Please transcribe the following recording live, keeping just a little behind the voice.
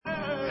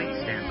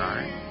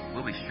by.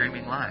 We'll be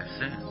streaming live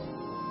soon.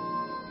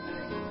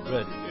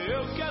 Ready.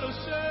 Eu quero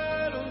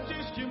ser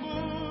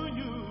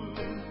testemunho,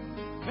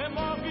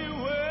 remove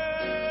o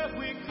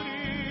erro e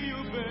crie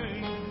o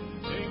bem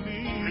em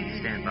mim. Please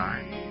stand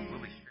by.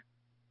 We'll be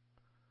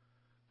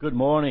Good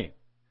morning.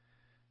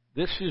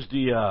 This is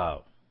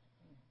the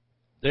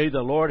day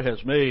the Lord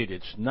has made.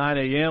 It's 9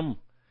 a.m.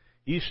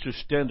 Eastern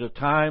Standard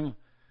Time.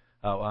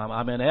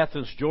 I'm in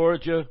Athens,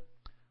 Georgia,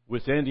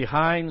 with Andy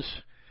Hines,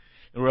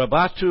 and we're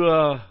about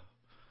to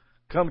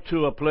come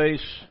to a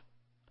place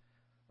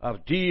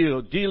of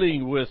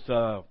dealing with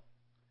 2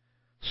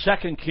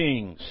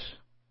 Kings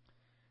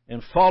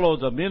and follow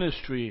the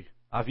ministry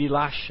of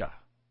Elisha.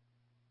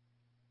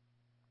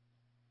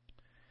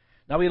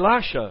 Now,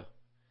 Elisha,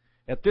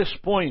 at this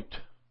point,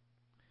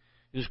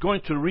 is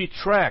going to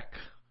retract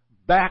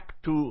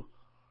back to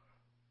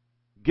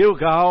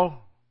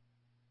Gilgal.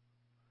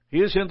 He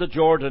is in the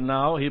Jordan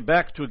now. He's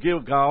back to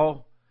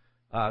Gilgal,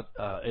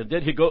 and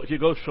then he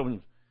goes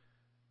from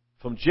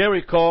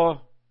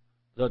Jericho,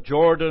 the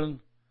Jordan,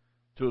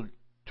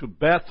 to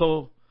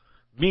Bethel,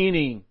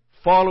 meaning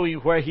following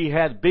where he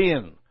had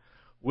been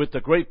with the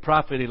great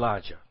prophet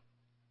Elijah.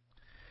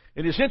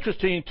 It is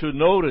interesting to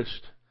notice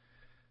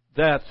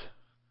that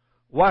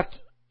what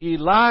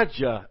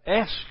Elijah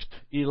asked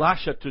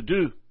Elisha to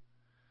do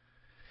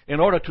in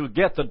order to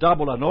get the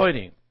double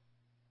anointing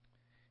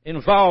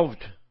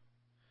involved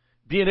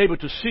being able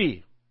to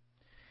see.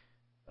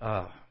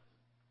 The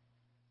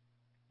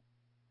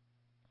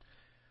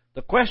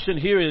question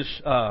here is,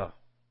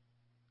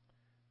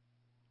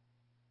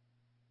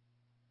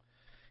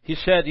 he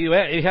said, you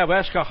have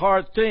asked a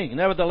hard thing.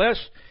 Nevertheless,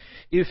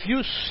 if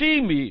you see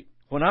me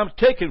when I'm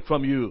taken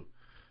from you,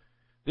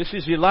 this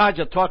is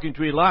Elijah talking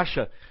to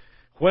Elisha,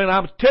 when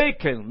I'm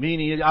taken,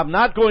 meaning I'm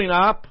not going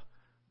up,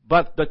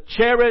 but the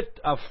chariot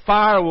of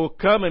fire will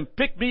come and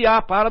pick me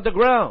up out of the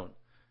ground.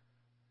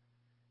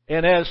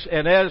 And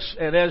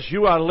as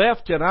you are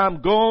left and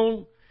I'm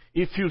gone,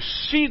 if you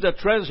see the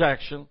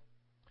transaction,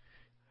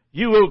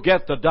 you will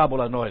get the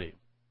double anointing.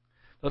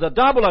 Now, the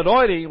double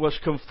anointing was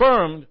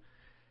confirmed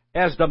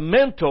as the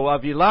mantle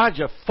of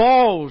Elijah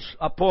falls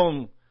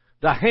upon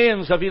the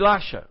hands of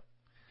Elisha.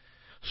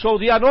 So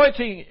the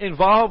anointing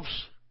involves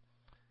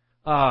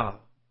a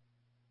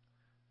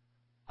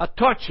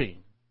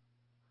touching,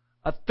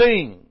 a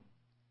thing,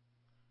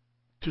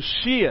 to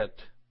see it,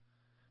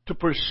 to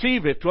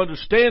perceive it, to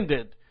understand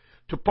it,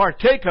 to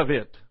partake of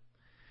it.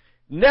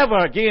 Never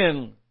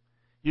again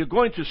you're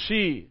going to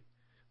see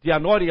the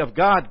anointing of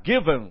God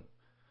given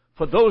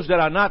for those that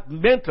are not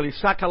mentally,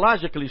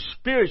 psychologically,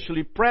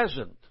 spiritually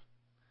present.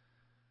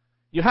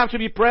 You have to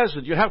be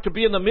present. You have to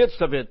be in the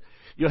midst of it.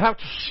 You have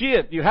to see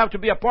it. You have to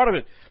be a part of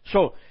it.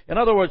 So, in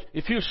other words,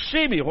 if you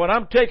see me when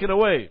I'm taken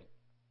away,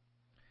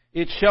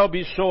 it shall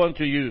be so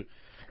unto you.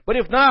 But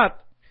if not,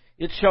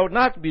 it shall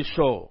not be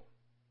so.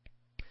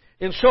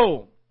 And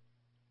so,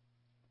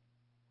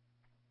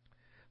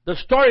 the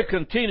story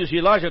continues.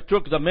 Elijah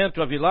took the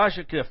mantle of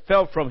Elisha, that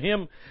fell from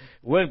him,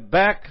 went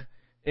back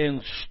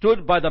and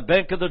stood by the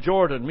bank of the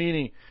Jordan,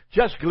 meaning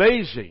just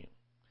glazing.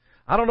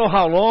 I don't know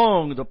how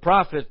long the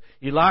prophet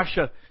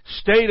Elisha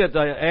stayed at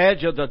the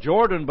edge of the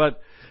Jordan,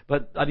 but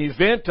an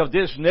event of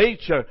this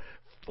nature,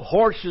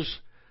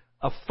 horses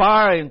of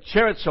fire and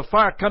chariots of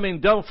fire coming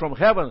down from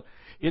heaven,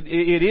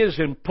 it is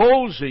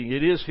imposing,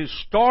 it is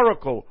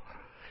historical,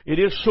 it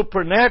is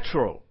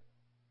supernatural.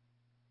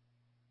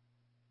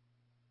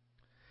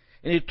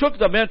 And he took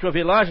the mantle of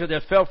Elijah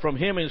that fell from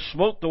him and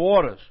smote the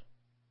waters.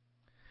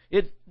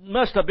 It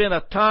must have been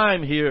a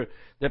time here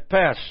that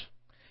passed.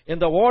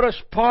 And the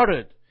waters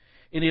parted,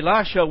 and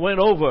Elisha went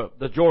over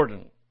the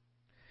Jordan.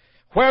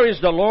 Where is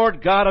the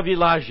Lord God of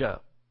Elijah?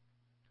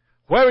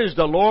 Where is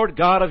the Lord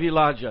God of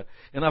Elijah?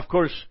 And of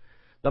course,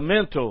 the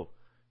mantle,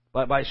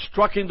 by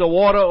striking the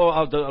water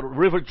of the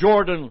river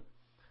Jordan,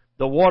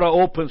 the water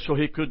opened so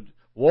he could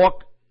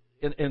walk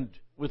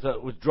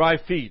with dry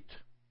feet.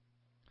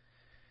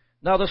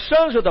 Now the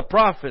sons of the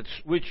prophets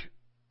which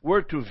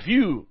were to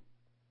view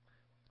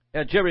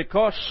at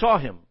Jericho saw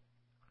him.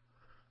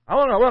 I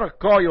want to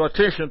call your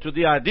attention to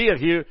the idea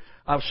here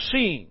of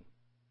seeing.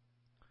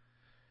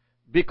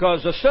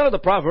 Because the son of the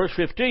prophet, verse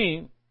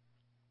 15,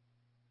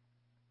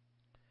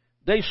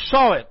 they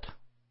saw it.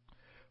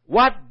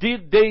 What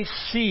did they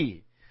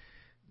see?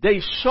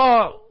 They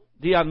saw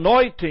the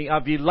anointing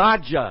of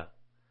Elijah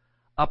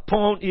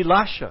upon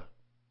Elisha.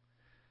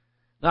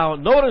 Now,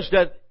 notice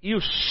that you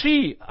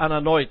see an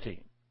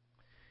anointing.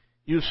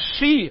 You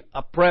see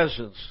a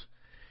presence.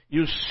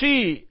 You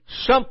see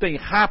something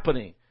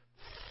happening.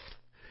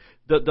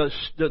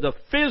 The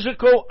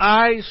physical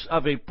eyes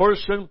of a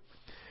person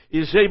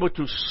is able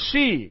to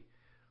see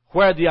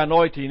where the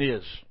anointing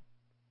is.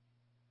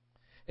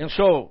 And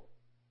so,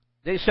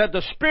 they said,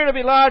 the spirit of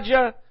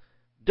Elijah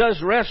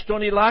does rest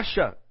on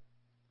Elisha.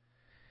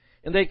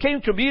 And they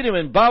came to meet him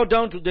and bowed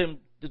down to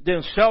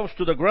themselves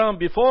to the ground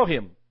before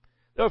him.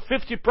 There were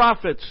 50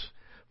 prophets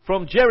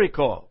from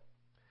Jericho.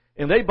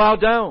 And they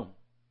bowed down.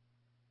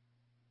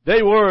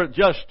 They were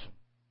just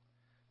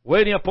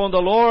waiting upon the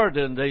Lord,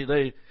 and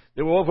they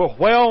were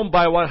overwhelmed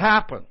by what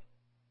happened.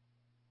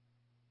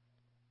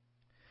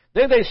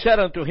 Then they said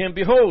unto him,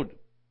 Behold,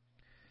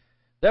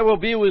 there will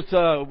be with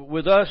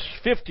us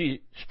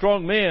 50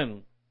 strong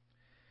men.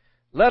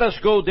 Let us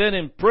go then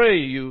and pray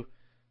you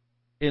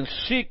and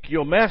seek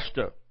your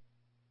master.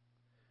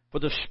 For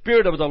the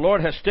Spirit of the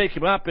Lord has taken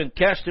him up and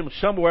cast him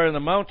somewhere in the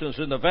mountains,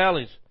 in the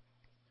valleys.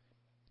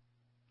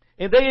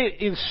 And they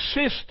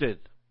insisted.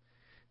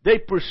 They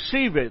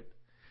perceived it.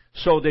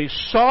 So they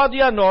saw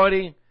the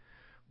anointing,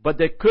 but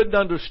they couldn't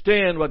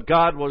understand what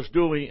God was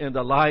doing in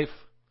the life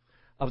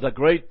of the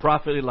great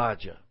prophet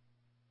Elijah.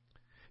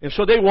 And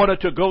so they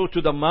wanted to go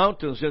to the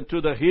mountains and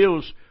to the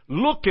hills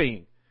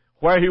looking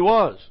where he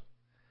was.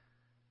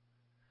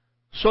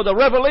 So the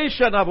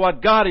revelation of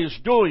what God is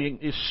doing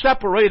is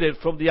separated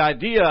from the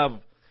idea of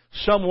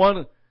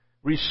someone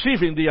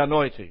receiving the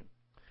anointing.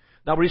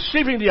 Now,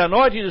 receiving the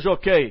anointing is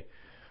okay,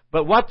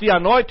 but what the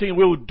anointing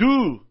will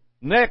do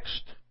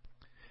next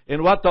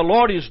and what the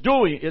Lord is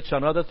doing, it's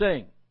another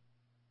thing.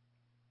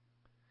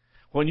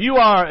 When you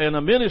are in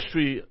a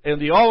ministry in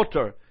the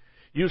altar,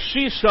 you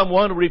see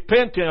someone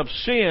repenting of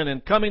sin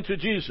and coming to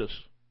Jesus,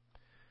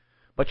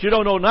 but you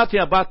don't know nothing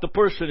about the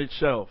person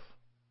itself.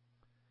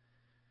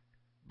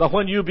 But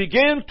when you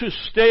begin to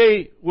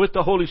stay with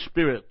the Holy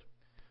Spirit,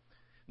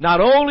 not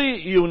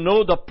only you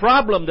know the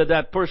problem that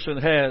that person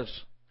has,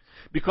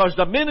 because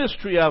the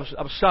ministry of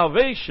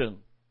salvation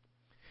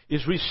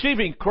is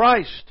receiving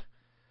Christ,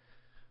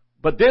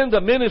 but then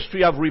the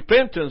ministry of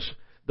repentance,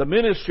 the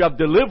ministry of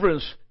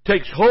deliverance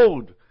takes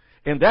hold,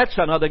 and that's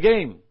another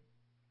game.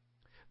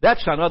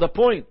 That's another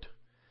point.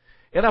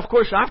 And of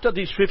course, after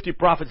these 50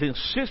 prophets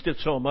insisted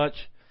so much,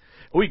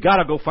 we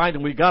gotta go find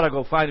him,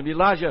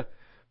 Elisha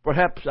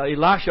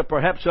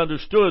perhaps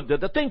understood that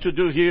the thing to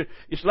do here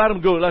is let him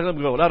go, let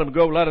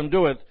him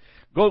do it.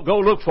 Go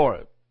look for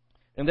it.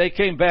 And they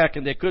came back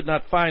and they could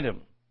not find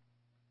him.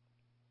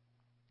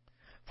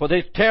 For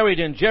they tarried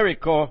in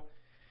Jericho.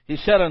 He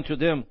said unto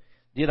them,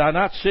 Did I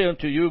not say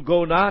unto you,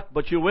 Go not,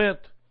 but you went?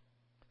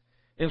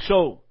 And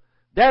so,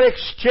 that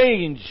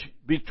exchange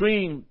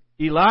between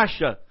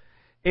Elisha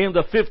and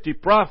the 50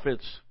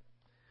 prophets,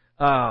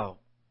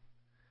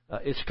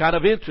 it's kind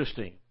of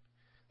interesting.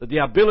 The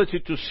ability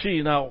to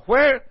see. Now,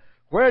 where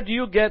do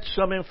you get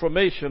some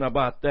information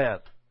about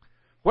that?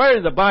 Where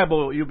in the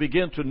Bible you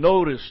begin to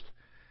notice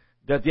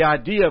that the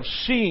idea of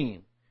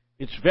seeing,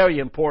 it's very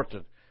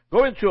important.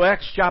 Go into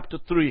Acts chapter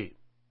 3.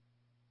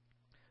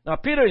 Now,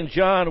 Peter and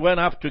John went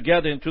up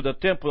together into the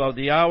temple of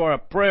the hour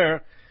of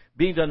prayer,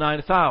 being the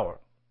 9th hour.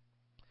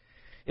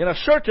 And a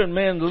certain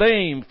man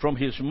lame from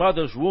his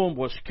mother's womb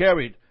was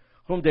carried,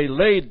 whom they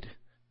laid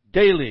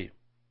daily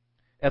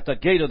at the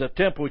gate of the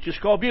temple, which is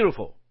called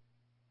Beautiful,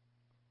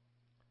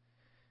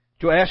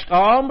 to ask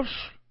alms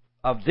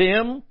of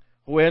them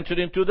who entered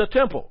into the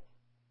temple.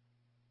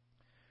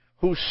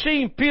 Who,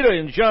 seeing Peter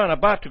and John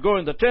about to go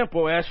in the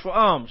temple, asked for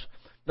alms.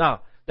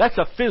 Now, that's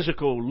a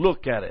physical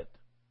look at it.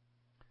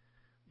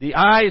 The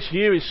eyes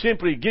here is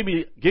simply, give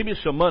me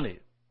some money.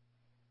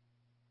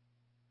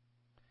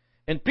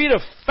 And Peter,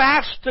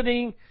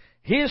 fastening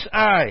his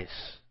eyes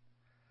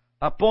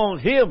upon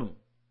him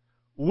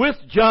with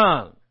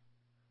John,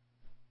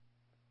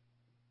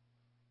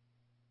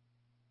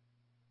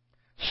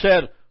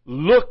 said,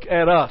 Look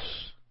at us.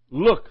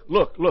 Look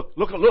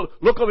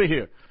over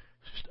here.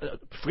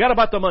 Forget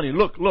about the money.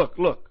 Look.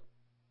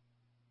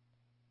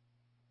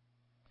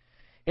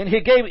 And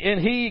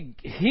he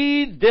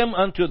heed them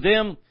unto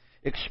them,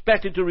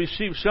 expecting to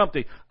receive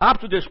something.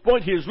 Up to this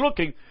point he is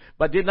looking,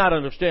 but did not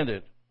understand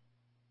it.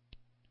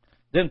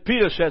 Then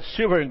Peter said,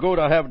 Silver and gold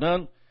I have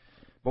none,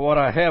 but what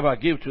I have I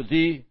give to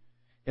thee.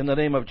 In the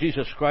name of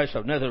Jesus Christ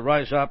of Nazareth,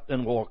 rise up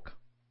and walk.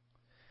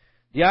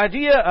 The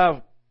idea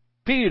of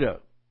Peter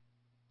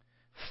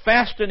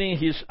fastening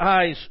his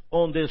eyes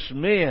on this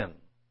man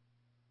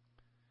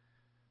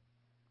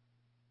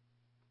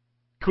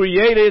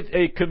created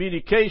a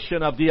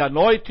communication of the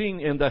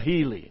anointing and the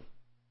healing.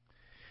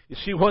 You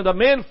see, when the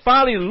man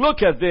finally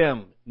looked at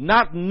them,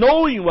 not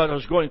knowing what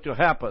was going to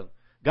happen,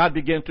 God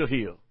began to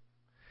heal.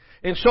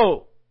 And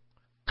so,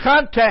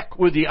 contact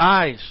with the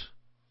eyes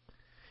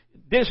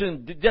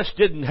just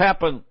didn't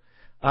happen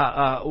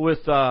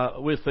with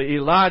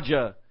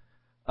Elijah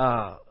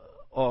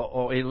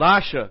or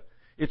Elisha.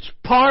 It's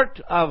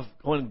part of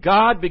when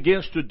God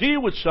begins to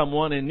deal with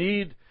someone in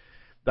need.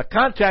 The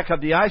contact of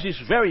the eyes is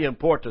very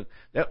important.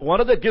 One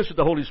of the gifts of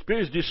the Holy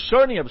Spirit is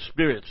discerning of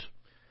spirits.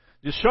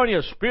 Discerning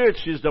of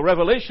spirits is the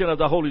revelation of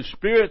the Holy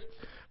Spirit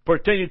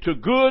pertaining to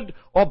good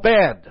or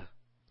bad.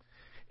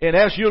 And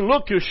as you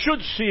look, you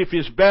should see if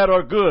it's bad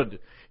or good.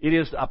 It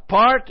is a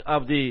part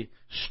of the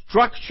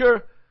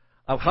structure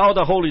of how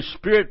the Holy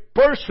Spirit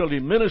personally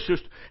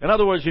ministers. In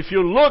other words, if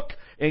you look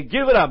and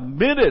give it a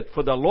minute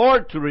for the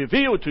Lord to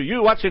reveal to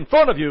you what's in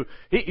front of you,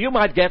 you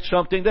might get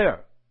something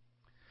there.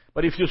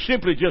 But if you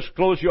simply just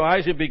close your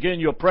eyes and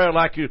begin your prayer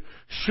like you're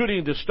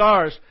shooting the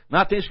stars,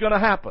 nothing's going to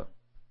happen.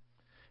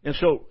 And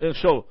so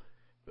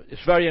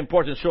it's very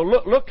important. So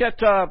look at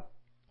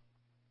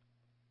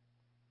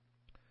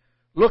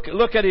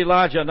Look at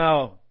Elijah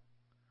now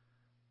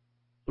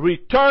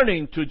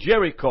returning to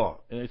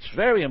Jericho. And it's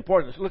very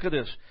important. Look at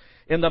this.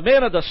 And the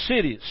men of the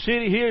city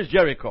here is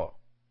Jericho,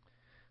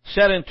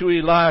 said unto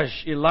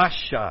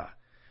Elisha,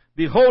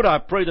 Behold, I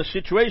pray, the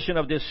situation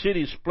of this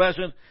city is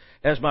pleasant,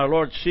 as my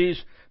Lord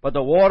sees, but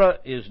the water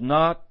is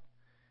not,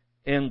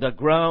 and the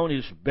ground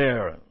is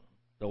barren.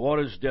 The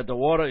water is dead, the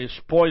water is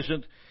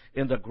poisoned,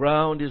 and the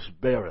ground is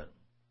barren.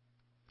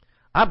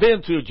 I've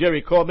been to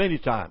Jericho many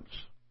times.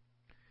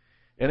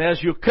 And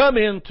as you come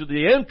into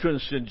the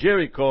entrance in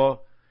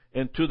Jericho,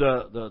 into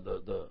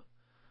the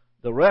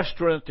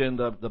restaurant and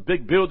the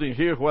big building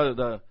here where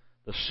the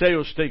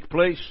sales take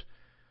place,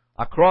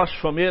 across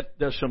from it,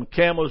 there's some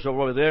camels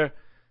over there.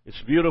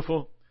 It's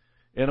beautiful.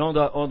 And on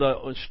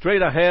the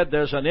straight ahead,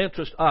 there's an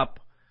entrance up,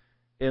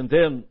 and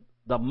then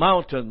the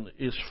mountain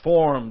is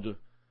formed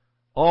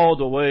all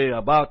the way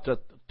about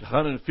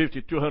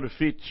 150, 200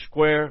 feet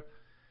square.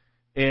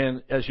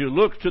 And as you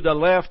look to the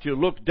left, you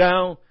look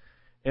down,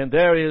 and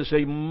there is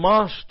a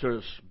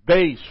monstrous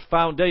base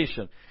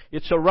foundation.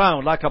 It's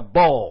around like a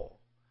ball.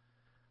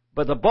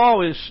 But the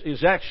ball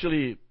is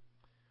actually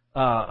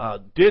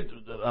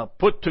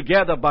put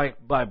together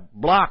by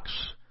blocks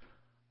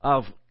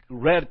of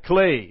red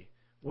clay,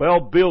 well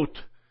built,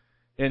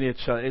 and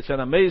it's an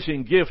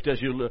amazing gift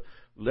as you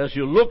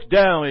look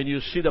down and you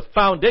see the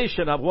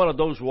foundation of one of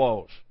those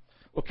walls.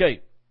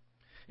 Okay,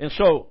 and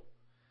so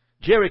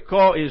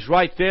Jericho is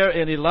right there,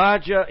 and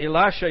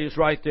Elisha is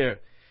right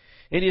there,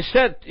 and he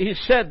said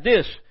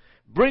this: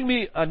 bring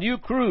me a new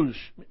cruse.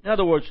 In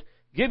other words,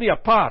 give me a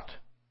pot.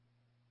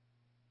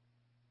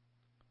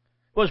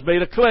 It was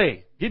made of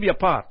clay. Give me a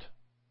pot,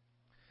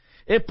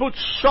 and put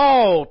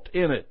salt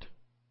in it.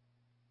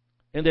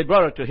 And they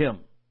brought it to him.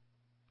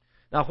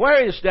 Now,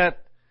 where is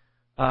that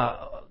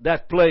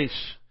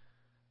place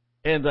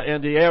in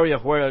the area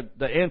where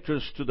the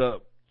entrance to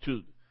the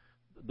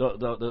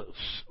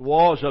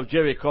walls of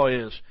Jericho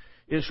is?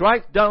 It's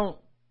right down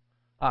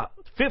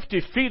 50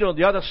 feet on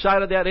the other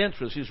side of that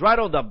entrance. It's right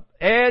on the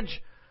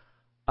edge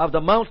of the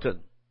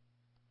mountain.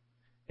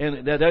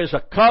 And there's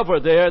a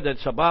cover there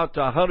that's about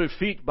 100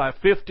 feet by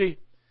 50.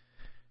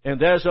 And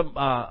there's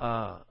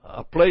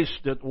a place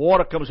that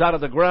water comes out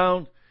of the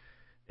ground.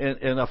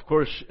 And of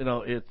course,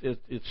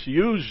 it's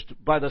used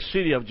by the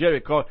city of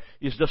Jericho.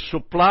 Is the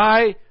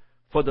supply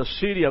for the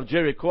city of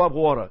Jericho of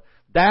water.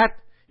 That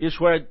is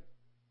where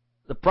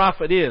the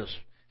prophet is.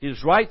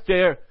 He's right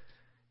there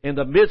in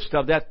the midst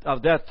of that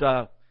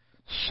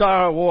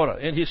sour water.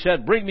 And he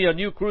said, bring me a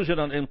new cruse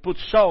and put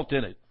salt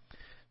in it.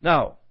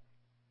 Now,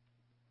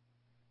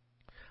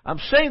 I'm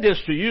saying this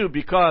to you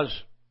because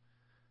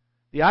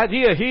the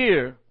idea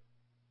here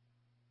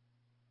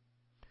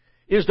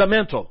is the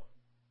mantle.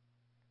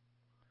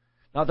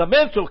 Now, the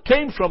mantle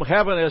came from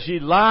heaven as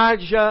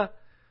Elijah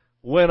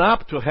went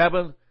up to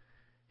heaven.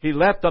 He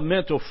let the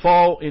mantle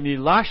fall, and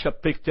Elisha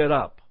picked it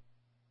up.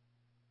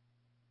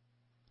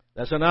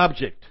 That's an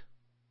object.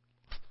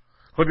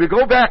 When we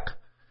go back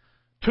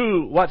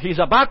to what he's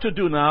about to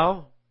do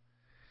now,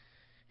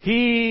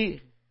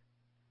 he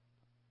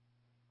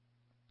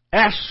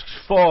asks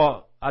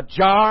for a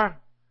jar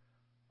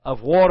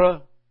of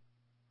water,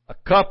 a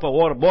cup of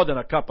water, more than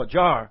a cup, a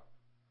jar.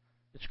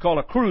 It's called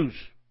a cruse.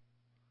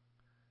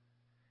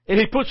 And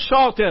he put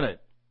salt in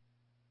it.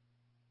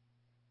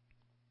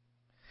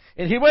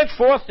 And he went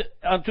forth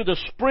unto the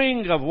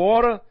spring of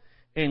water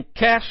and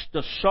cast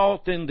the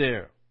salt in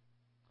there.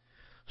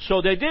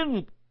 So they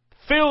didn't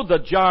fill the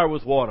jar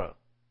with water.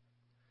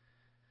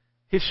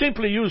 He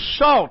simply used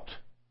salt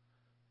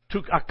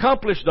to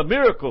accomplish the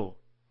miracle.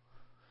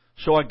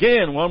 So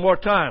again, one more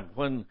time,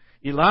 when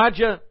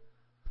Elijah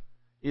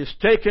is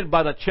taken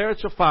by the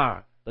chariots of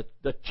fire,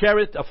 the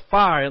chariot of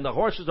fire and the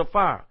horses of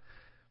fire,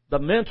 the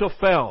mantle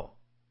fell.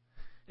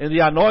 And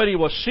the anointing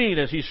was seen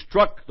as he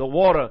struck the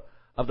water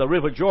of the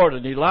river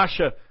Jordan.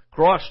 Elisha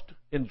crossed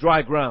in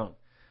dry ground.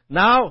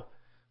 Now,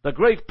 the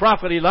great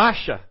prophet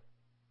Elisha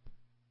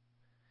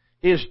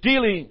is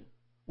dealing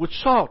with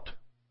salt.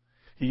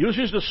 He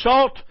uses the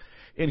salt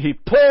and he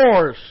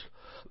pours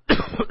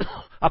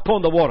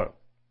upon the water.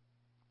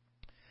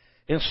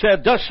 And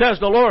said, thus says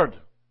the Lord.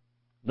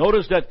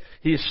 Notice that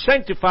he's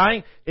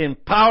sanctifying,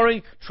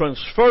 empowering,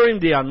 transferring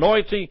the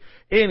anointing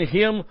in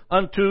him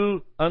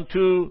unto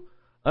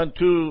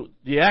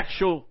the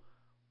actual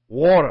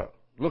water.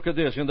 Look at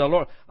this. In the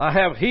Lord, I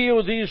have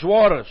healed these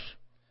waters.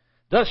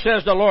 Thus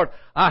says the Lord,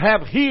 I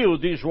have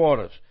healed these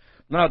waters.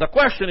 Now the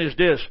question is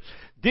this: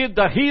 did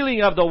the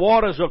healing of the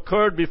waters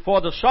occur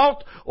before the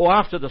salt or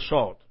after the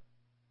salt?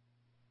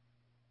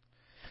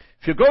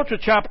 If you go to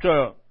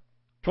chapter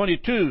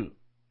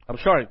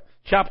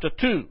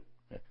 2,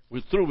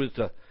 we're through with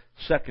the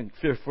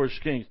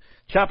First Kings.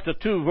 Chapter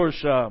 2,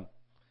 verse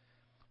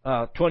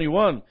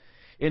 21.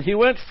 And he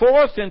went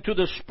forth into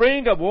the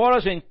spring of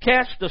waters and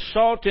cast the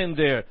salt in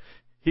there.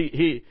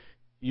 He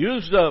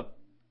used the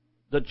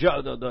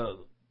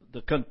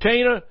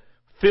container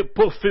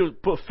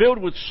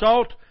filled with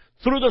salt,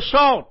 threw the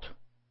salt.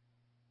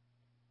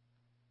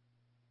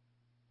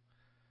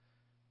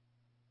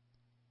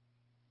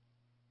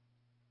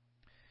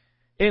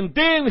 And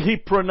then he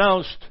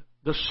pronounced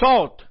the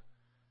salt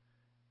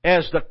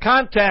as the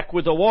contact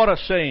with the water,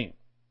 saying,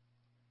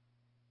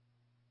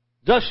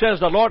 "Thus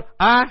says the Lord,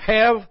 I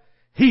have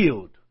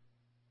healed."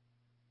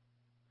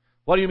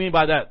 What do you mean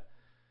by that?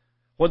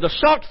 When the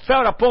salt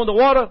fell upon the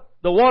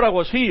water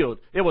was healed.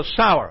 It was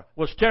sour. It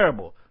was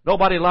terrible.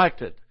 Nobody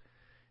liked it.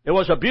 It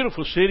was a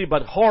beautiful city,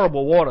 but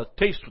horrible water.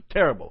 Tasted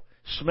terrible.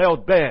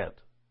 Smelled bad.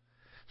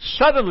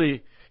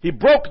 Suddenly, he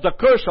broke the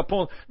curse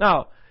upon...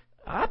 Now,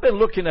 I've been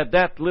looking at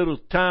that little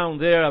town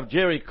there of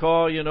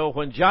Jericho. You know,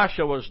 when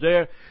Joshua was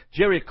there,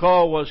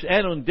 Jericho was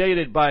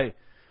inundated by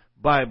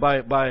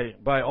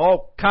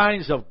all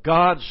kinds of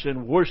gods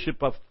and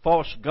worship of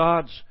false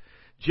gods.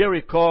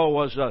 Jericho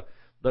was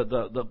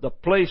the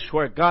place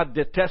where God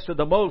detested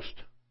the most.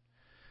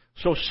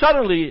 So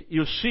suddenly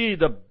you see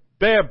the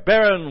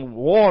barren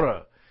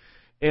water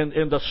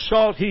and the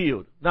salt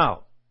healed.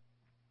 Now,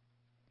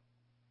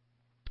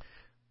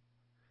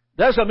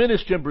 there's a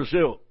ministry in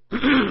Brazil.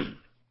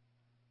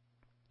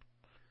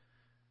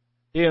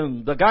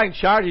 And the guy in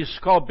charge is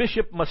called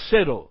Bishop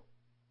Macedo.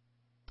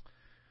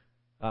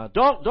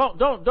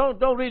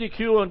 Don't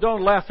ridicule and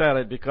don't laugh at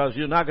it, because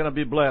you're not going to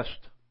be blessed.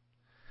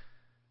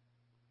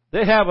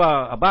 They have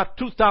about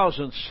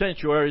 2,000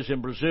 sanctuaries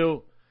in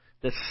Brazil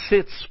that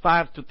sits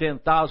 5 to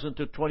 10,000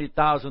 to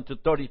 20,000 to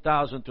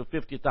 30,000 to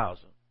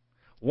 50,000.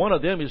 One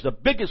of them is the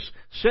biggest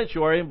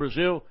sanctuary in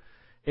Brazil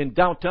in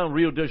downtown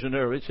Rio de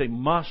Janeiro. It's a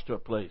monster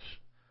place.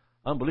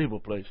 Unbelievable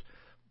place.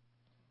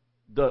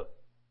 The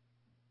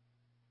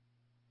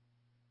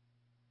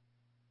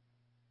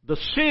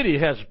city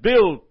has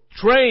built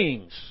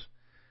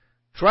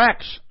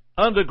tracks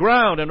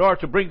underground in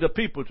order to bring the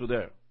people to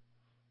there.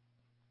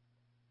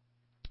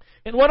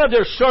 In one of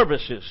their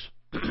services,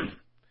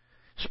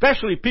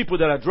 especially people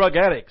that are drug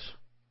addicts,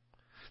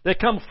 they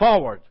come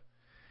forward.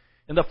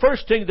 And the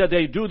first thing that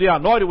they do, they are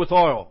anointed with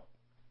oil.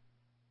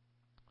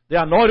 They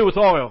are anointed with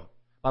oil.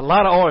 A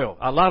lot of oil.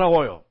 A lot of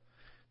oil.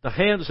 The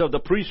hands of the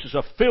priests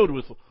are filled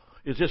with,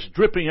 it's just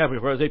dripping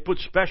everywhere. They put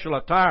special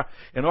attire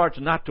in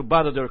order not to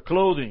bother their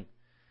clothing.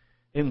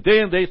 And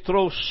then they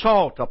throw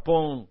salt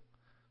upon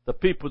the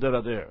people that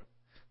are there.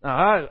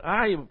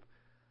 Now,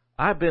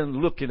 I've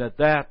been looking at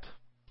that.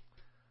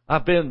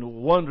 I've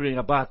been wondering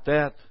about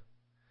that.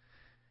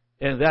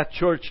 And that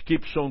church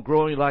keeps on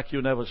growing like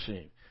you've never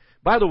seen.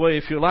 By the way,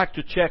 if you like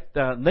to check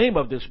the name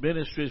of this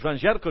ministry,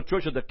 Evangelical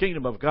Church of the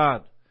Kingdom of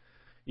God,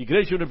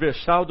 Igreja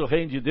Universal do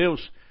Reino de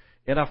Deus,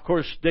 and of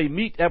course they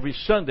meet every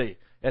Sunday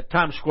at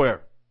Times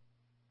Square.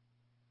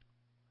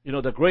 You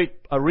know, the great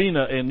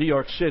arena in New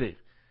York City.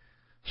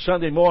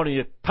 Sunday morning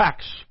it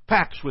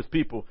packs with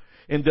people,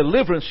 and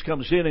deliverance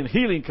comes in and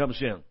healing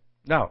comes in.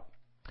 Now,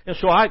 and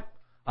so I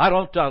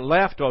don't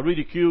laugh or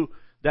ridicule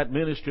that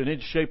ministry in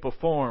any shape or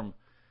form.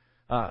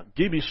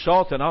 Give me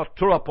salt and I'll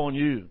throw upon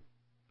you.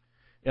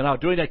 And I'll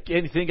do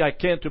anything I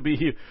can to be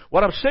healed.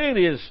 What I'm saying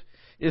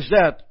is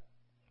that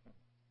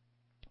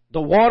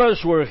the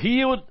waters were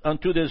healed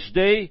unto this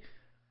day.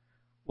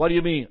 What do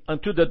you mean?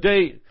 Unto the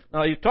day.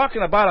 Now you're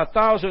talking about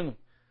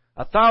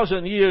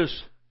 1,000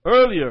 years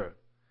earlier.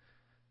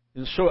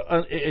 And so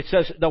it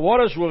says, the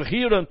waters were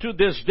healed unto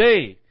this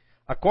day,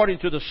 according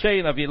to the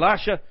saying of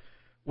Elisha,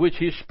 which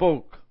he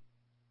spoke.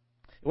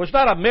 It was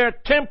not a mere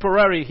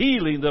temporary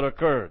healing that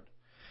occurred,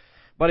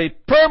 but a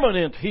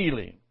permanent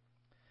healing,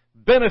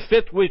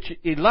 benefit which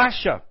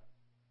Elisha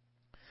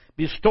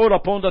bestowed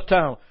upon the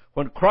town.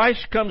 When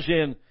Christ comes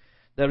in,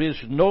 there is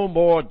no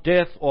more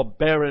death or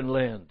barren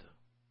land.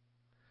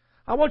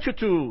 I want you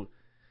to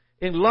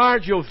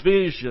enlarge your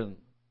vision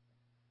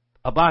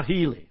about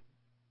healing.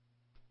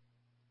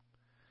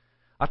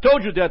 I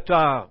told you that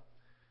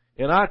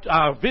in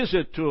our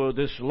visit to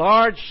this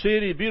large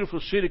city, beautiful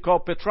city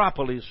called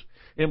Petrópolis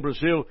in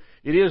Brazil,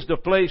 it is the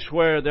place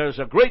where there's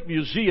a great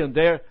museum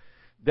there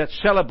that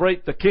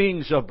celebrate the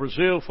kings of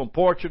Brazil from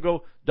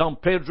Portugal, Dom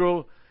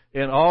Pedro,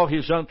 and all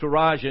his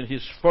entourage and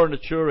his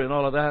furniture and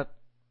all of that.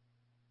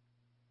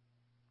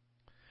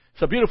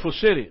 It's a beautiful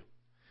city.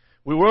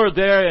 We were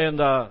there in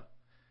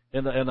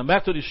the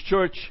Methodist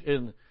church,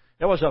 and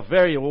it was a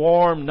very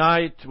warm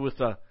night with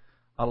a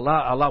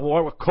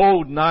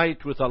cold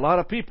night with a lot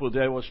of people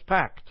there. It was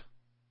packed.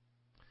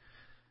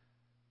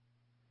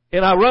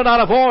 And I run out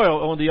of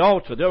oil on the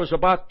altar. There was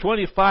about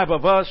 25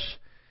 of us,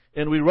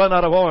 and we run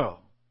out of oil.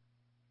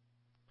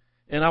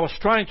 And I was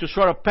trying to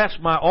sort of pass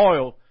my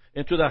oil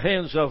into the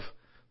hands of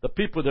the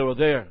people that were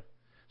there.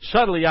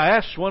 Suddenly I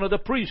asked one of the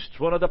priests,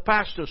 one of the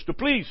pastors, to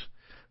please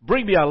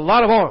bring me a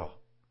lot of oil.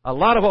 A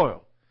lot of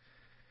oil.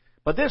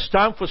 But this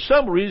time, for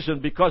some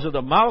reason, because of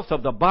the mouth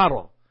of the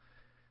bottle,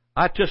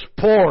 I just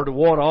poured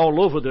water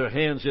all over their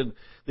hands, and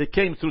they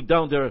came through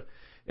down there.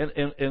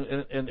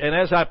 And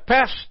as I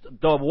passed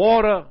the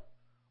water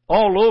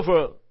all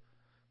over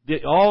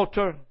the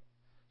altar,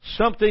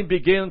 something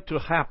began to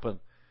happen.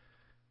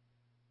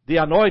 The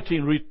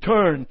anointing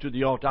returned to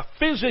the altar. I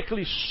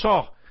physically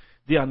saw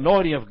the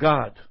anointing of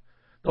God.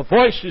 The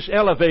voices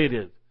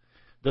elevated.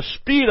 The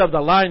speed of the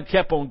line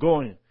kept on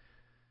going.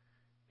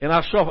 And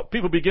I saw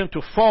people begin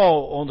to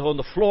fall on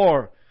the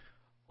floor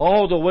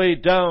all the way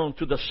down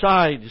to the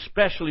side,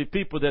 especially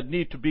people that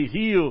need to be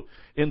healed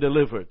and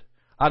delivered.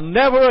 I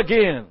never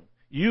again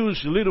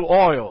use little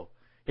oil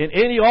in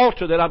any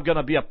altar that I'm going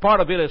to be a part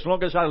of it as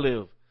long as I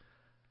live.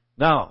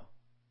 Now,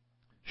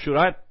 should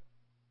I,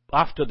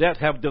 after that,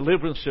 have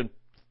deliverance and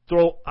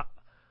throw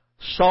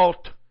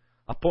salt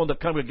upon the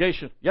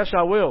congregation? Yes,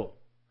 I will.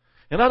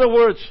 In other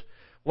words,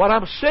 what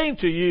I'm saying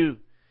to you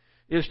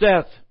is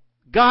that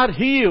God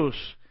heals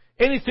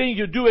anything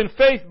you do in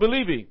faith,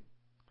 believing.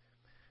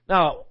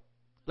 Now,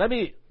 let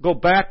me go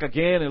back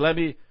again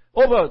and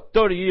over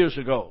 30 years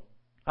ago,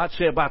 I'd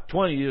say about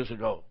 20 years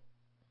ago,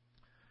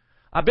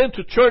 I've been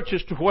to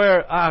churches to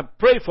where I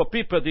pray for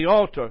people at the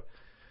altar,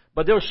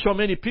 but there were so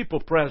many people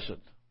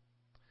present.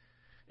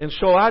 And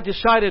so I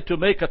decided to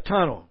make a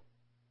tunnel.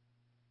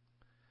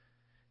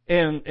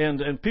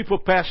 And people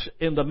pass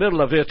in the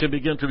middle of it and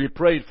begin to be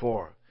prayed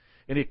for.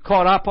 And it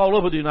caught up all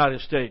over the United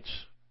States.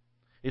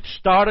 It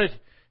started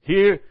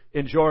here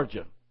in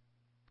Georgia.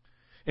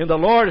 And the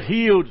Lord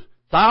healed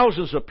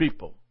thousands of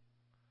people.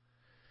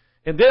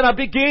 And then I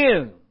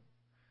began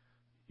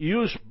to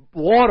use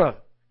water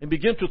and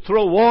begin to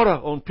throw water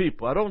on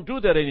people. I don't do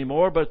that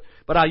anymore, but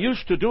I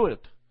used to do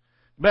it.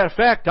 Matter of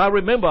fact, I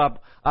remember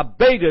I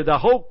bathed the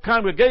whole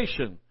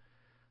congregation.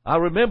 I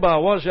remember I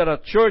was at a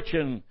church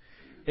in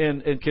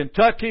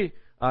Kentucky,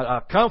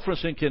 a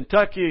conference in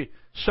Kentucky,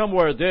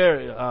 somewhere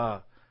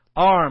there,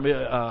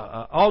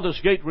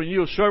 Aldersgate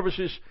Renewal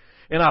Services,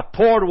 and I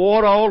poured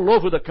water all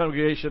over the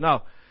congregation.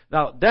 Now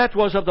that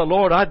was of the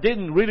Lord. I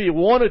didn't really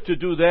want it to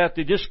do that.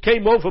 It just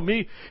came over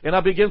me, and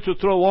I began to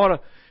throw water.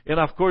 And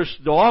of course,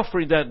 the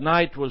offering that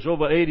night was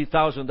over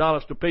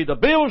 $80,000 to pay the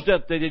bills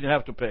that they didn't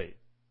have to pay.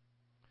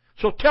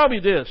 So tell me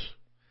this.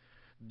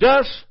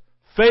 Does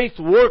faith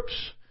works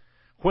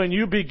when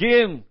you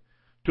begin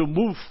to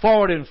move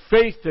forward in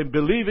faith and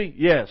believing?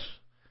 Yes.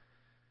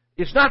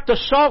 It's not the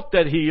salt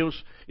that heals.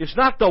 It's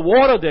not the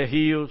water that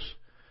heals.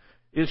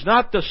 It's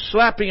not the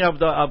slapping of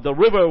the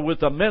river with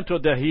the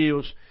mantle that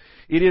heals.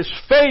 It is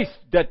faith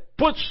that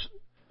puts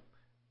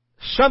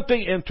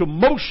something into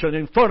motion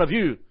in front of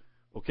you.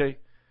 Okay?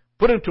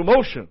 Put into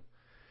motion.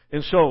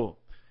 And so,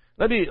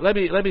 let me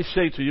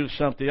say to you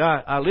something.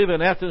 I live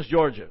in Athens,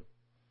 Georgia.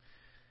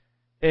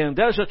 And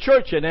there's a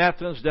church in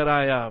Athens that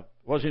I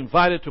was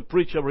invited to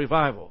preach a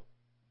revival.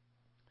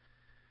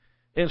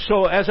 And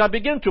so as I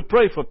began to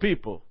pray for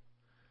people,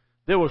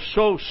 they were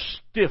so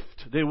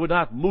stiffed. They would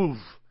not move.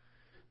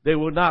 They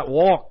would not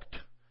walk.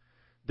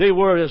 They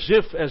were as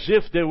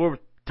if they were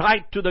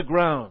tied to the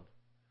ground.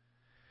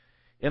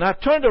 And I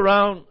turned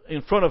around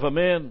in front of a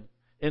man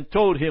and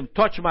told him,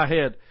 touch my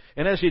head.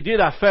 And as he did,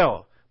 I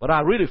fell. But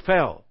I really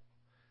fell.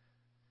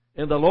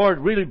 And the Lord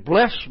really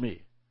blessed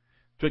me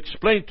to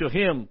explain to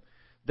him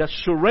that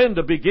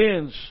surrender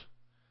begins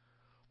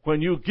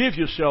when you give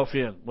yourself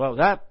in. Well,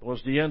 that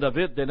was the end of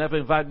it. They never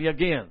invited me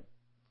again.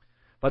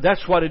 But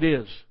that's what it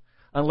is.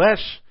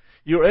 Unless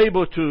you're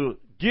able to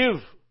give,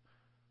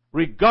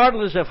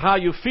 regardless of how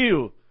you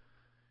feel,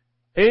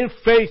 in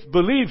faith,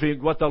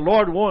 believing what the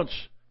Lord wants,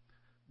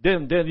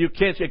 then you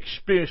can't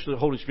experience the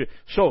Holy Spirit.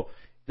 So,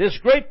 this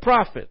great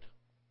prophet,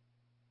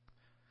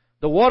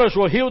 the waters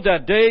were healed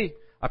that day,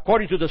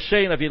 according to the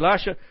saying of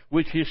Elisha,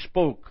 which he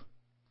spoke.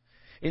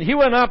 And he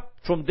went up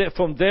from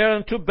there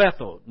into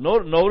Bethel.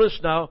 Notice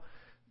now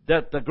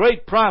that the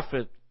great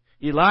prophet,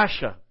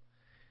 Elisha,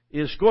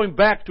 is going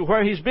back to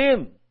where he's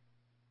been.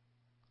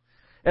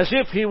 As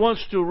if he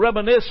wants to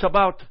reminisce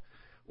about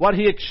what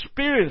he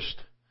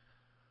experienced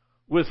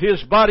with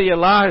his buddy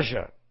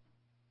Elijah.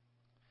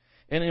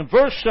 And in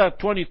verse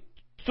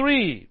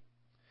 23,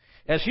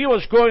 as he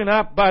was going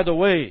up by the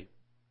way,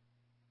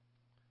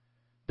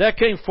 there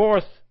came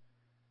forth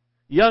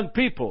young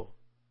people.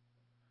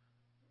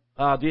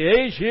 The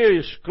age here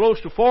is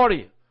close to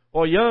 40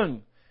 or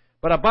young.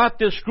 But about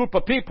this group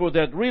of people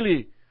that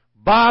really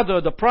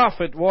bothered the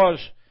prophet was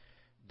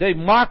they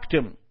mocked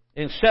him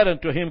and said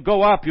unto him,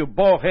 go up, you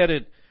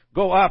bald-headed.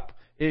 Go up,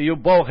 you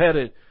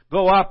bald-headed.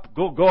 Go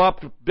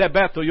up to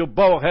Bethel, you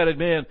bald-headed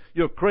man.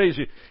 You're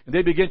crazy. And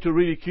they began to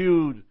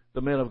ridicule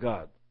the men of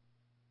God.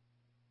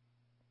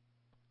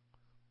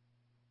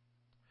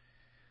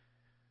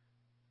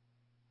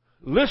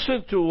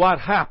 Listen to what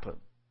happened.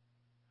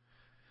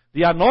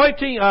 The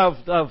anointing of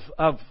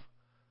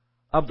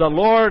the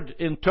Lord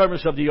in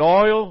terms of the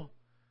oil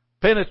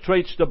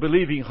penetrates the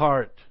believing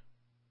heart.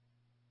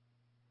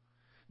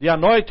 The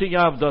anointing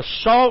of the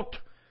salt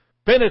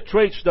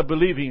penetrates the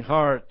believing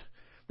heart.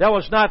 There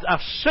was not a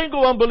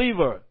single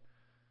unbeliever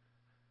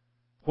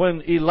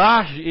when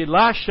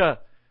Elisha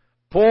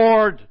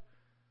poured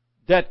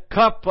that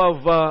cup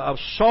of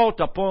salt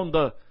upon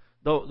the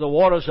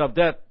waters of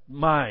that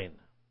mine.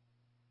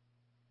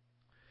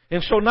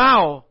 And so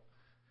now,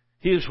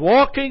 he is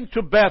walking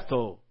to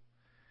Bethel,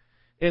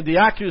 and the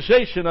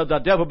accusation of the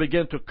devil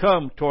began to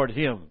come toward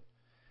him,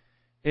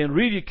 in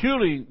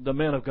ridiculing the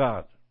men of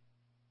God.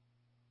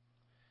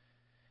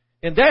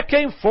 And that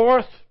came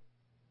forth,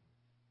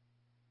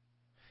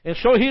 and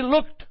so he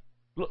looked,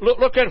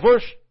 look at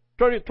verse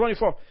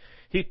 24.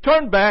 He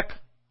turned back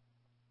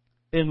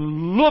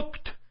and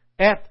looked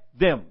at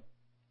them.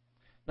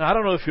 Now, I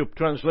don't know if your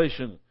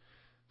translation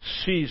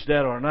sees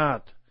that or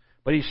not,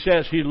 but he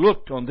says he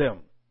looked on them.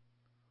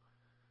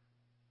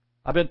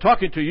 I've been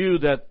talking to you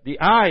that the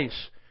eyes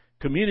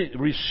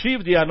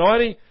receive the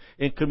anointing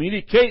and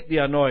communicate the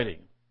anointing.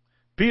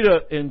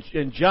 Peter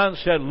and John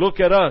said, look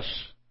at us.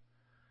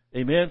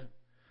 Amen?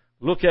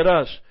 Look at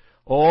us.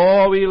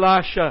 Oh,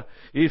 Elisha,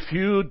 if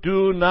you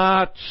do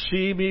not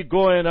see me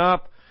going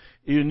up,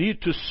 you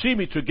need to see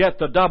me to get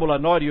the double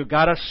anointing. You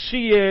gotta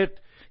see it.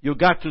 You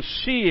got to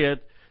see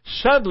it.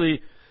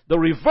 Suddenly, the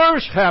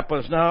reverse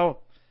happens now,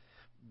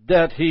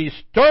 that he's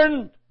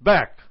turned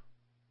back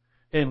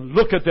and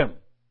look at them.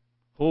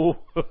 Oh,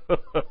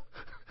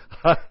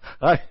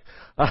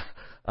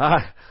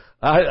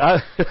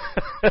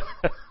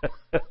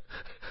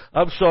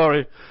 I'm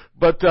sorry,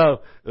 but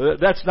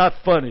that's not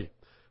funny.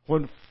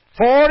 When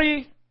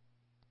 40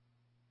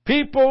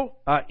 people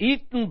are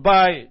eaten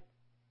by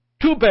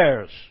 2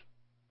 bears,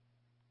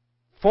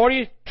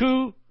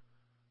 42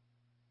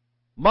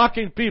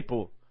 mocking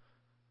people.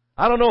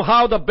 I don't know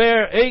how the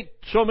bear ate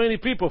so many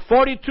people,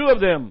 42 of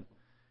them,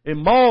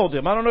 and mauled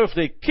them. I don't know if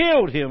they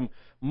killed him.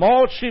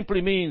 Mauled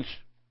simply means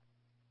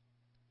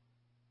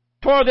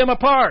tore them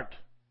apart.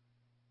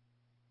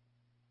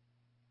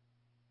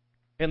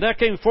 And there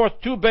came forth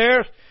 2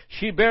 bears,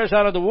 she-bears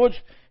out of the woods,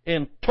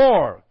 and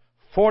tore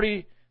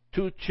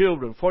 42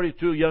 children,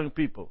 42 young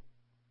people.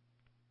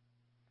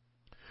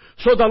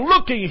 So the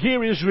looking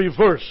here is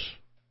reverse.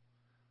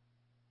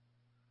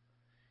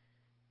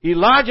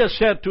 Elijah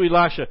said to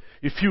Elisha,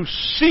 if you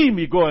see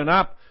me going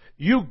up,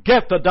 you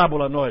get the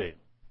double anointing.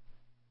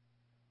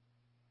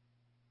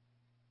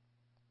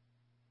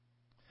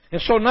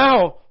 And so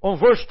now,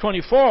 on verse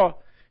 24,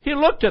 he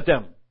looked at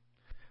them.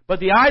 But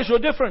the eyes were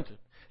different.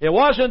 It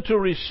wasn't to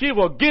receive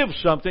or give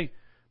something,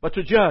 but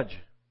to judge.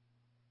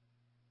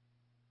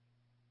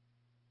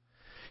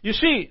 You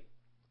see,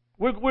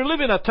 we're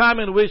living a time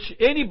in which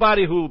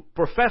anybody who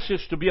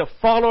professes to be a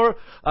follower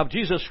of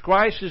Jesus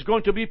Christ is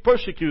going to be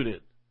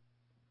persecuted.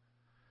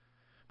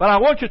 But I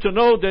want you to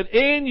know that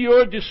in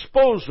your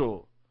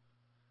disposal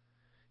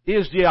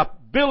is the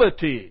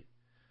ability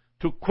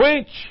to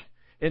quench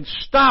and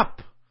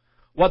stop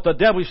what the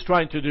devil is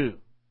trying to do.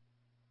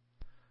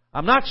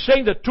 I'm not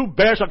saying that 2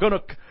 bears are going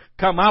to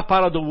come up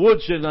out of the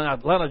woods in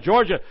Atlanta,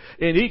 Georgia,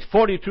 and eat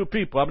 42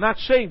 people. I'm not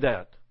saying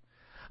that.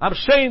 I'm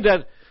saying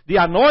that the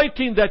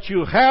anointing that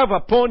you have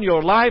upon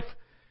your life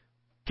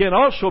can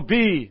also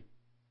be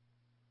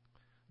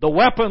the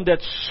weapon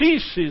that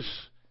ceases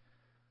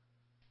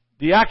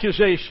the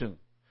accusation,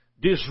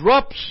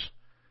 disrupts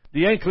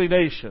the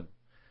inclination,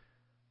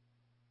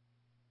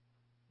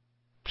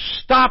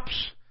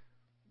 stops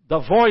the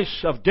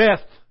voice of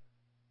death,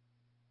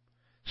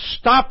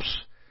 stops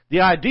the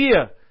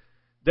idea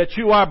that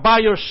you are by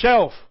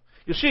yourself.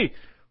 You see,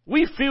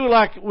 we feel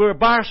like we're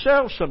by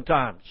ourselves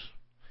sometimes,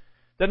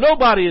 that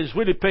nobody is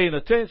really paying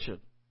attention,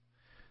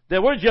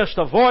 that we're just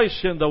a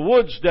voice in the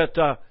woods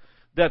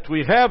that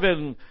we have,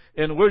 and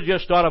we're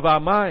just out of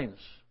our minds.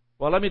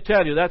 Well, let me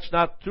tell you, that's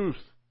not truth.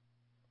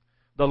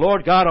 The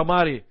Lord God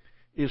Almighty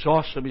is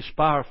awesome. He's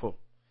powerful.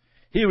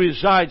 He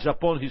resides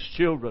upon His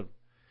children.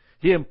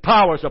 He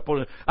empowers upon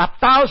them.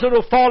 1,000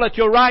 will fall at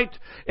your right,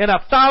 and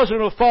 1,000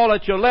 will fall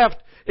at your left,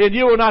 and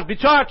you will not be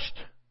touched.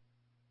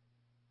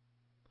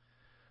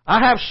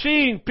 I have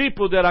seen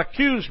people that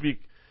accuse me,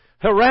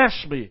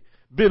 harass me,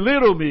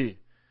 belittle me,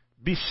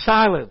 be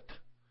silent.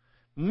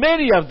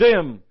 Many of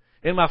them,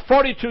 in my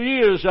 42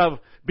 years of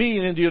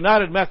being in the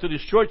United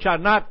Methodist Church, are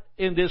not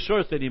in this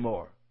earth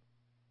anymore.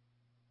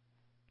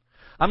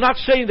 I'm not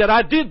saying that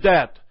I did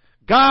that.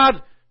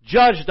 God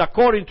judged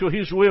according to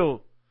His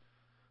will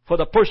for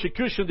the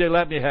persecution they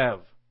let me have.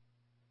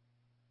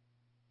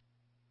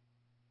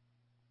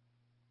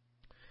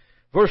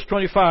 Verse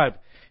 25.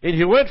 And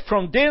he went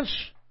from thence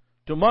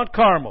to Mount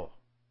Carmel.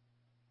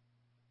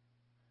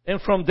 And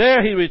from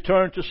there he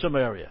returned to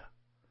Samaria.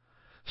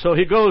 So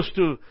he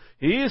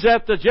is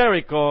at the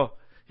Jericho,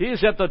 he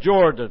is at the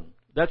Jordan.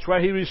 That's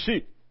where he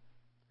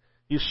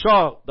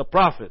saw the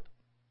prophet.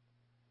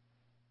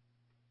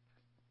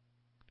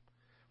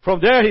 From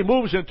there he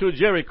moves into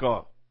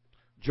Jericho.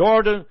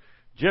 Jordan,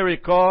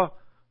 Jericho,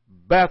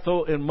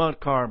 Bethel, and Mount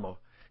Carmel.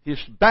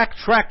 He's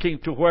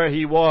backtracking to where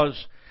he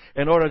was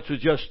in order to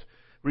just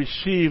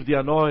receive the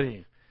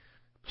anointing,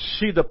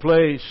 see the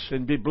place,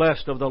 and be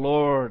blessed of the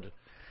Lord.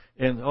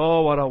 And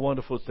oh, what a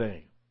wonderful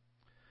thing.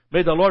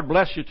 May the Lord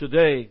bless you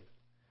today.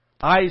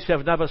 Eyes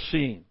have never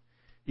seen,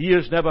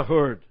 ears never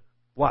heard.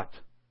 What?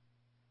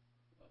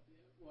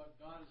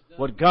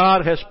 What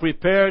God has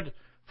prepared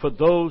for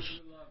those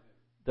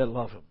that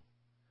love Him.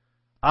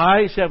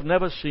 Eyes have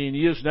never seen,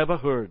 ears never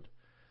heard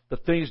the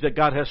things that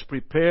God has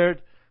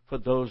prepared for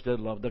those that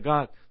love.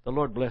 The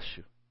Lord bless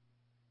you.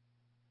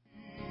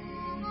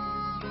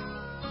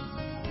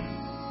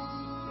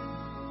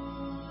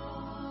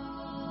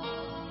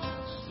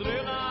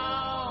 Estrela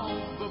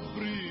alva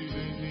brilha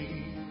em mim,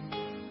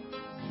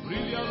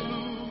 brilha a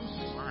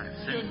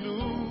luz que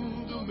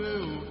inunda o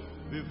meu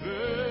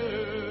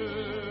viver.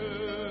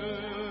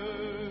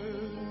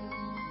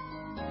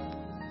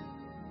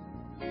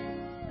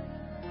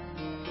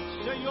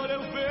 Senhor, eu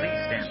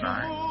Please stand vejo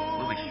by.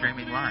 We'll be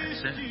streaming live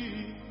soon.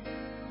 triste,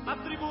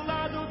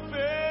 atribulado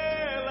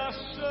pela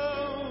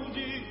ação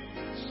de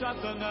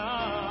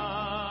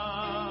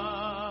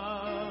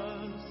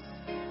Satanás.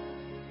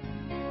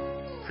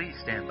 Please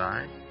stand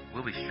by.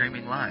 We'll be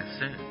streaming live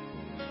soon.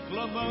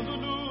 Clamando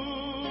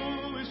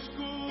no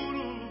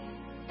escuro,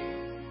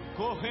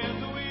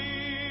 correndo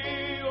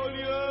e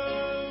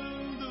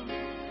olhando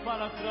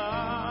para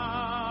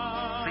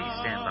trás. Please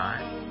stand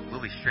by.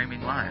 We'll be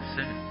streaming live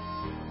soon.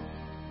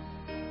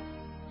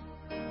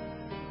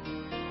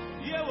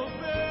 E eu o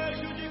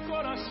vejo de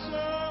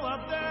coração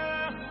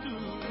aberto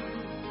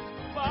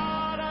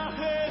para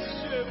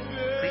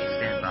receber. Please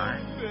stand by.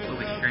 We'll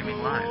be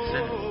streaming live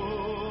soon.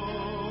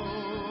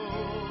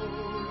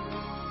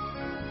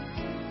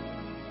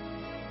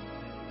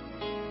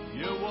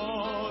 Eu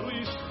oro,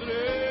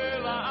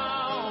 estrela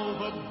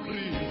alva,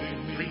 brilha em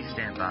mim. Please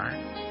stand by.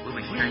 We'll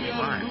be streaming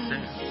live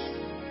soon.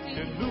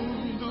 Que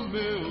inunda o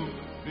meu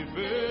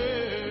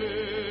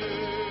viver.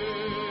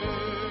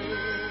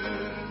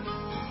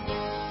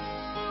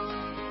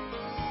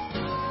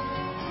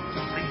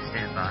 Please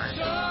stand by.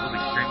 We'll be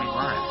streaming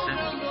live soon.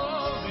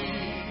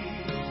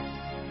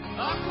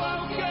 A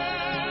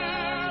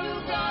qualquer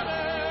lugar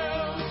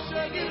eu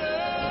seguirei.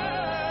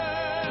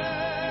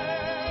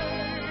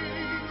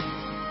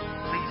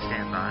 Please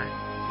stand by.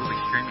 We'll be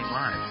streaming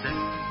live soon.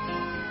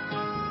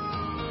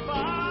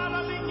 Para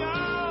minha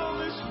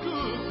alma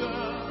escuta,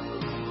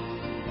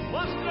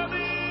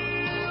 mostra-me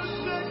os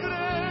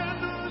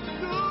segredos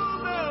do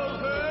meu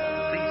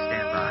rei. Please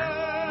stand by.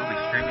 We'll be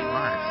streaming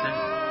live soon.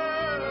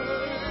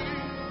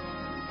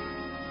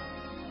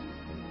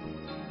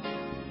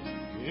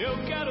 Eu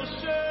quero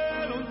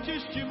ser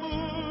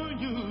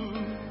testemunho,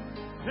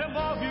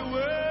 remove o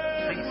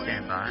erro. Please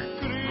stand by.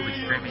 We'll be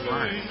streaming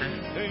live soon.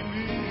 Em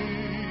mim.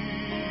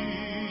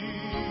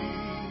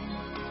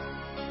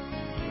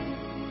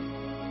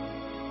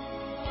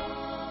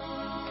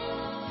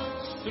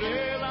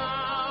 Estrela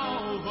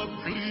alva,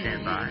 Please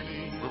stand by.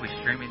 We'll be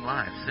streaming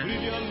live soon.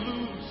 brilha a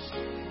luz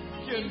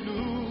que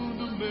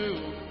inunda o meu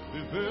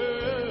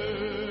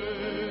viver.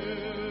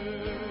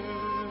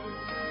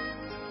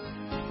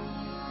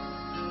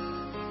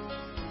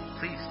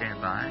 Please stand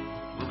by.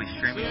 We'll be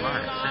streaming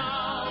live soon.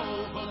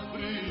 Alva,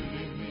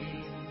 brilha em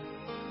mim,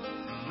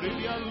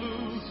 brilha a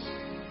luz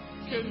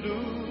que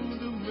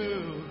inunda o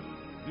meu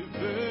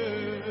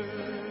viver.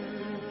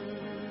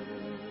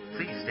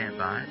 Please stand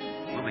by.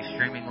 We'll be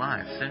streaming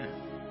live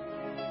soon.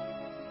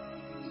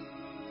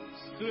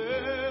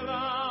 Estrela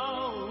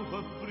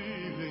alva,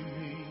 brilha em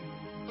mim,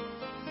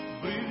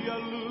 brilha a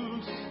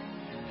luz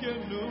que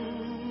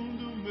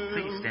inunda o meu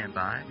Please stand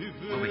by.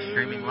 We'll be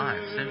streaming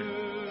live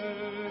soon.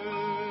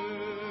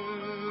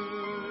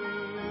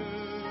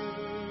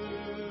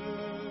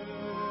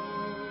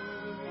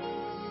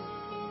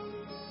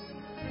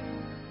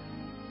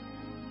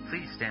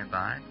 Please stand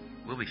by.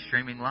 We'll be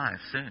streaming live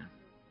soon.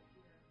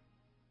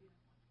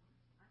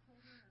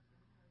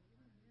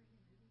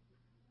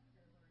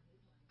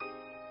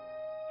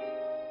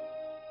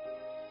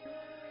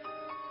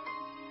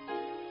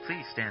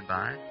 Please stand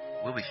by.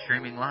 We'll be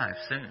streaming live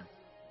soon.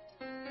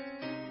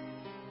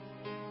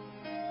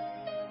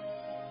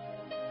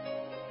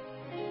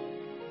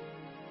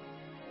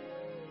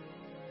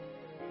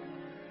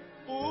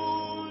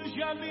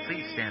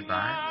 Please stand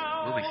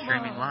by. We'll be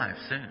streaming live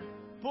soon.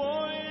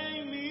 Põe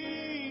em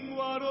mim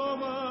o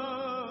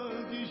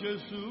aroma de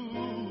Jesus.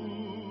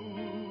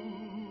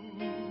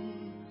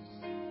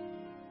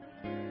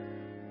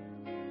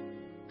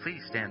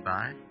 Please stand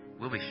by.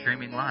 We'll be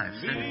streaming live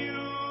soon.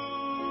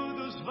 Rio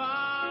dos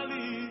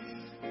vales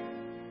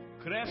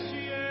cresce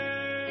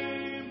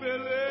em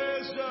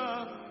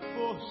beleza,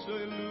 força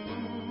e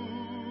luz.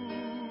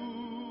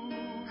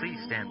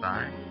 Please stand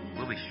by.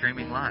 We'll be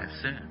streaming live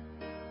soon.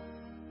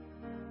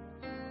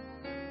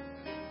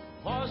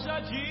 Rosa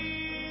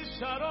de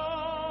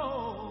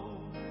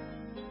Sharon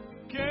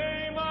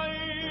queima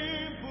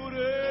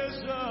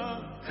impureza.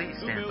 Please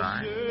do stand meu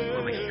by.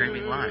 We'll be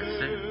streaming live soon.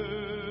 ser.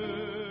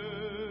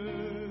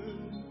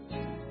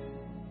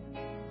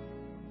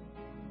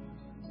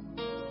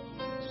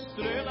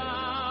 Estrela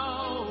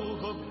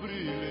alva,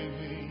 brilha em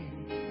mim.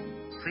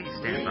 Please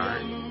stand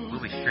by. We'll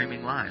be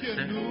streaming live Que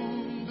soon.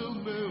 inunda o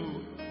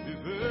meu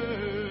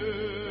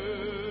viver.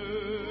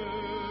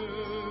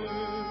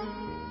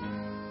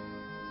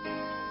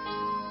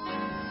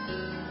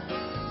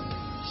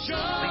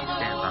 Please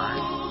stand by.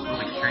 We'll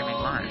be streaming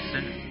live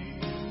soon.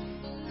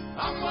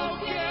 A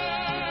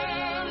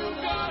qualquer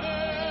lugar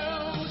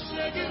eu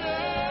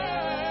seguirei.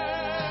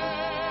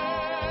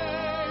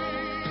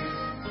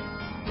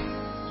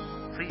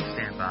 Please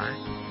stand by.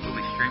 We'll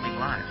be streaming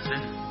live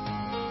soon.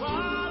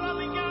 Para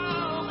minha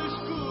alma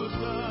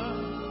escuta,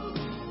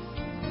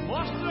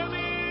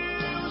 mostra-me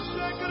os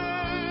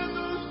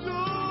segredos do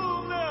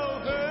meu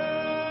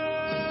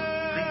rei.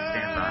 Please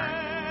stand by.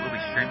 We'll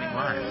be streaming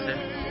live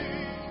soon.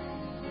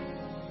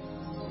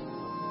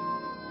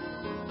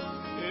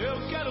 Eu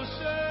quero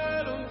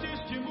ser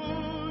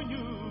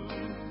testemunho,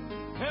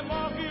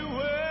 remove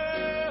o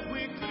erro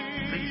e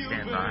Please cria o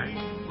stand by. bem.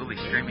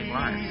 streaming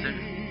live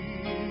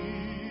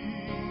soon.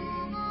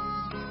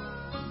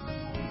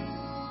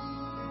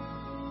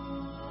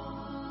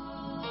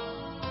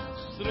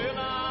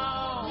 Estrela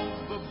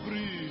alva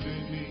brilha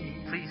em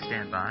mim, Please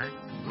stand by.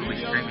 We'll be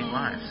streaming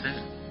live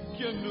soon.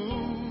 que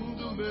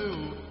inunda o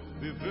meu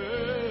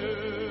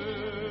viver.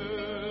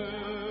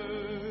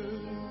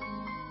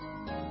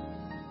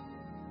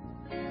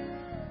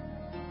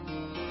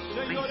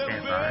 Please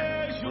stand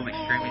by. We'll be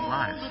streaming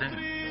live soon.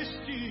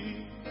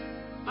 Triste,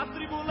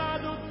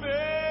 atribulado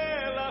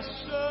pela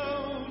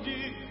ação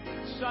de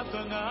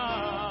Satanás.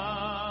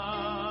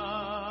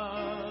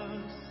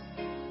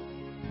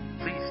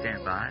 Please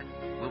stand by.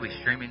 We'll be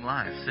streaming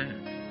live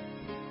soon.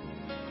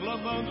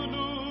 Clamando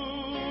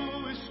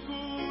no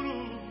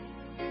escuro,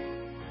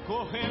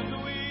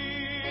 correndo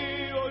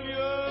e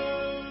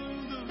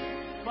olhando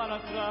para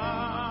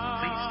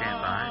trás. Please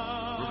stand by.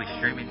 We'll be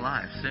streaming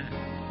live soon.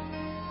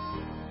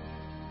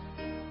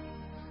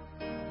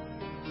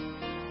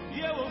 E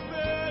eu o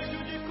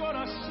vejo de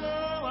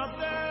coração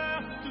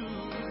aberto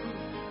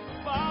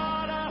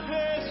para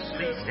receber.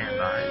 Please stand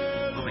by.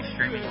 We'll be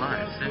streaming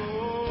live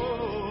soon.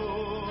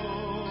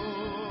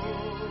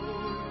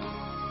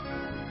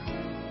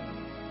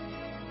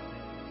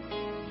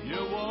 E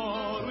eu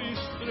oro,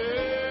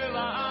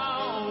 estrela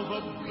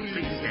alva Please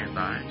brilha, stand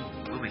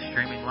by. We'll be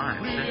streaming live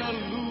brilha a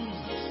soon. luz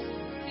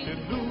que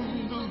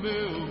inunda o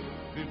meu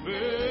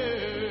viver.